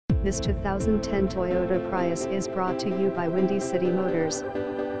This 2010 Toyota Prius is brought to you by Windy City Motors.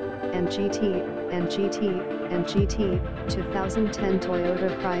 NGT, 2010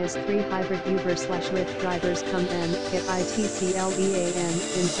 Toyota Prius 3 Hybrid Uber/Lyft drivers come and get ITCLEAN,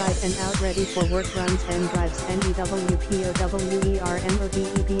 inside and out, ready for work runs and drives.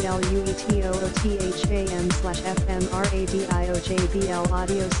 NEWPOWERMODEBLUETOOTHAM/FMRADIOJBL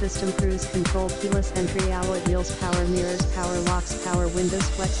audio system, cruise control, keyless entry, alloy wheels, power mirrors, power locks, power windows,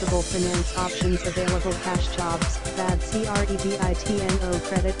 flexible finance options available, cash jobs, VAD CREDITNO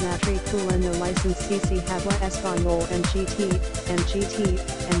credit, matricula, no license, CC Habla Español. NGT.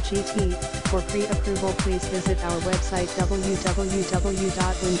 For pre-approval, please visit our website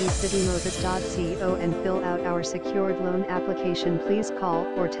www.windycitymotors.co and fill out our secured loan application. Please call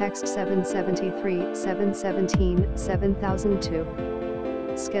or text 773-717-7002.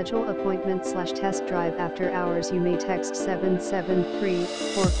 Schedule appointment/test drive after hours. You may text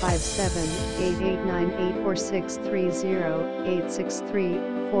 773-457-8898 or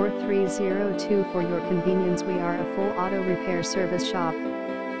 630-863-4302. For your convenience, we are a full auto repair service shop.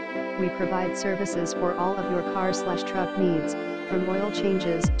 We provide services for all of your car/truck needs, from oil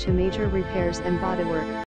changes to major repairs and bodywork.